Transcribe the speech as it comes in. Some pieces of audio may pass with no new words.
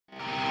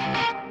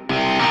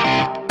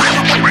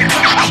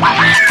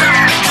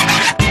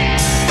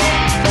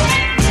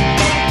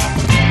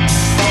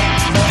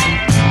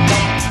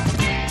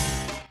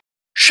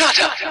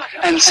Shut up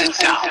and sit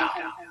down.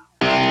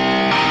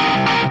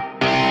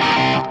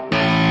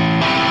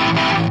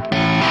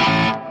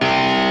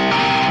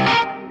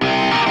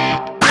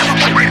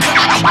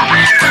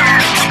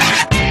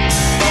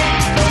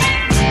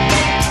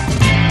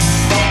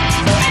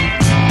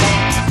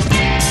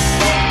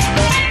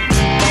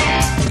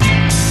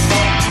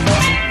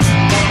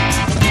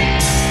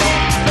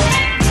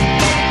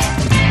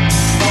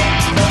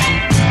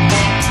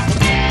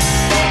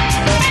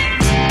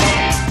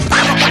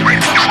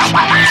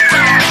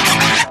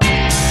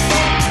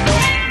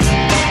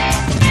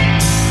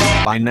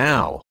 By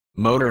now,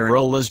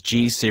 Motorola's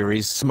G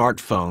series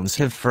smartphones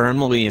have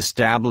firmly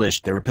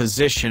established their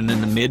position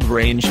in the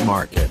mid-range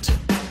market.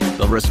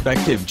 The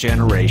respective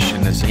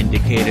generation is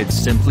indicated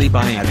simply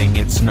by adding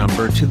its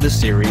number to the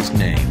series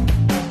name.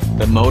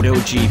 The Moto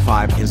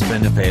G5 has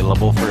been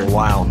available for a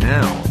while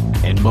now,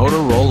 and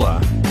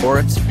Motorola, or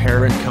its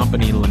parent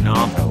company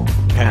Lenovo,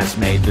 has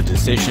made the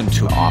decision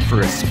to offer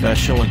a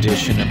special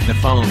edition of the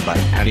phone by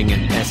adding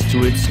an S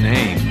to its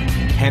name,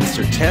 hence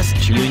their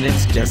test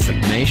unit's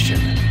designation,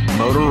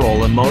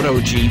 Motorola Moto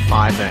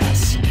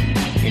G5s.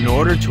 In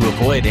order to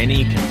avoid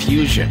any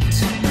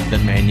confusions, the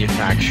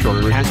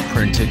manufacturer has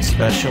printed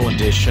special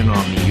edition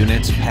on the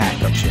unit's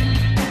packaging.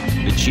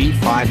 The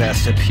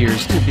G5s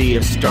appears to be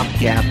a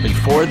stopgap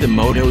before the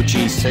Moto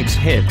G6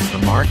 hits the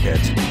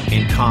market,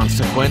 and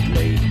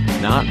consequently,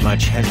 not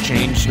much has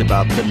changed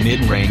about the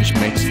mid-range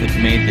mix that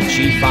made the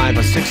G5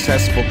 a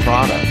successful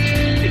product.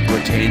 It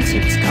retains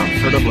its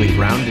comfortably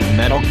rounded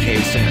metal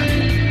case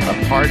and,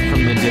 apart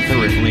from the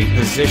differently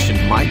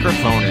positioned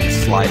microphone and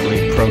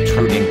slightly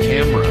protruding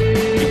camera,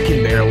 it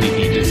can barely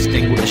be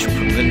distinguished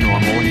from the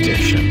normal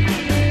edition.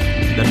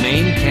 The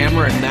main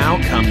camera now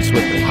comes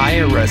with a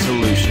higher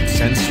resolution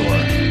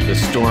sensor, the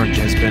storage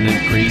has been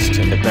increased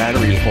and the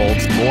battery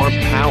holds more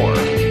power,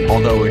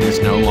 although it is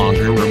no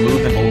longer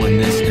removable in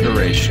this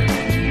iteration.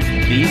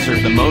 These are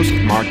the most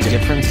marked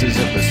differences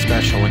of the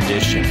special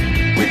edition,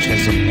 which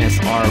has an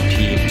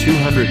SRP of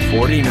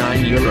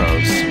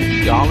 €249,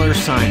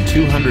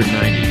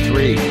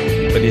 $293,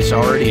 but is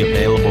already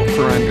available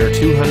for under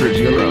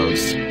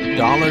 €200,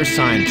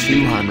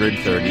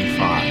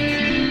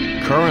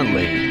 $235.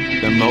 Currently,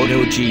 the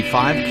Moto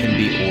G5 can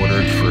be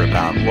ordered for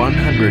about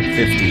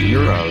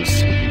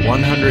 €150,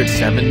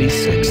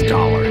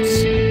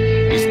 $176.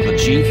 Is the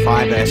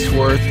G5s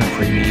worth the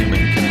premium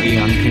and can the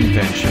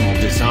unconventional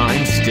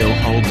design still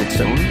hold its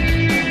own?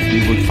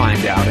 We will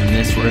find out in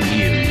this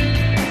review.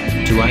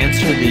 To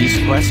answer these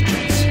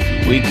questions,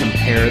 we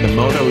compare the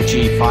Moto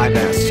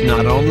G5s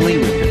not only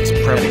with its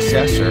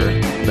predecessor,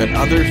 but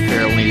other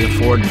fairly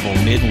affordable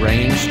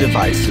mid-range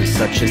devices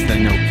such as the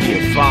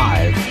Nokia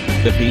 5,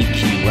 the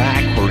BQ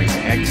Aquaris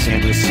X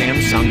and the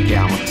Samsung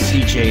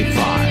Galaxy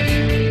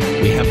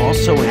J5. We have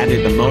also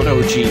added the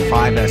Moto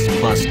G5s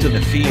Plus to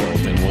the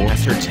field and will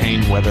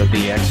ascertain whether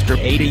the extra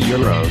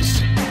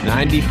 €80,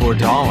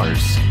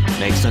 $94,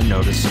 makes a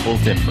noticeable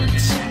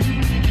difference.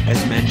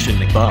 As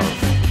mentioned above,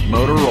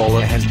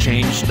 Motorola has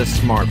changed the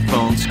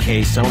smartphone's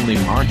case only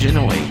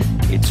marginally.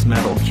 Its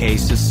metal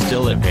case is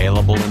still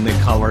available in the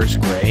colors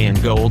gray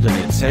and gold and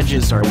its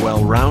edges are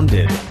well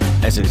rounded,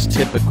 as is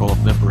typical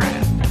of the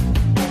brand.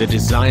 The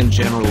design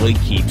generally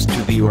keeps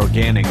to the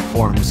organic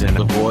forms and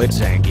avoids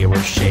angular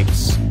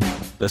shapes.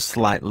 The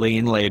slightly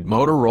inlaid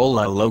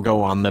Motorola logo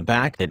on the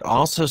back that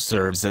also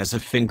serves as a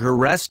finger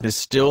rest is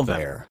still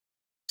there.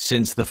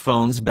 Since the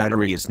phone's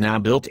battery is now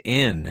built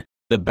in,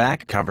 the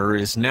back cover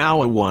is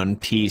now a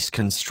one-piece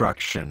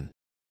construction.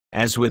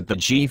 As with the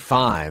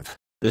G5,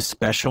 the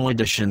special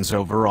edition's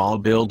overall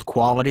build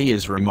quality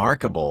is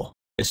remarkable,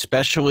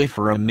 especially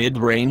for a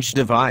mid-range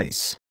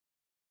device.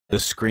 The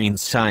screen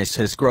size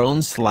has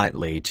grown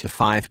slightly to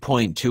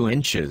 5.2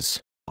 inches,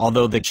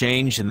 although the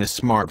change in the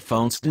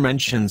smartphone's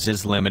dimensions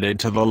is limited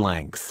to the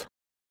length.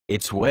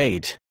 Its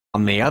weight,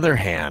 on the other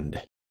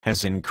hand,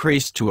 has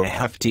increased to a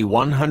hefty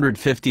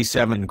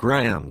 157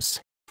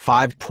 grams,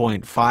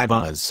 5.5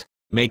 oz,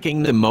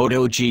 making the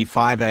Moto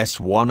G5s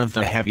one of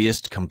the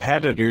heaviest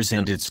competitors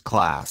in its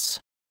class.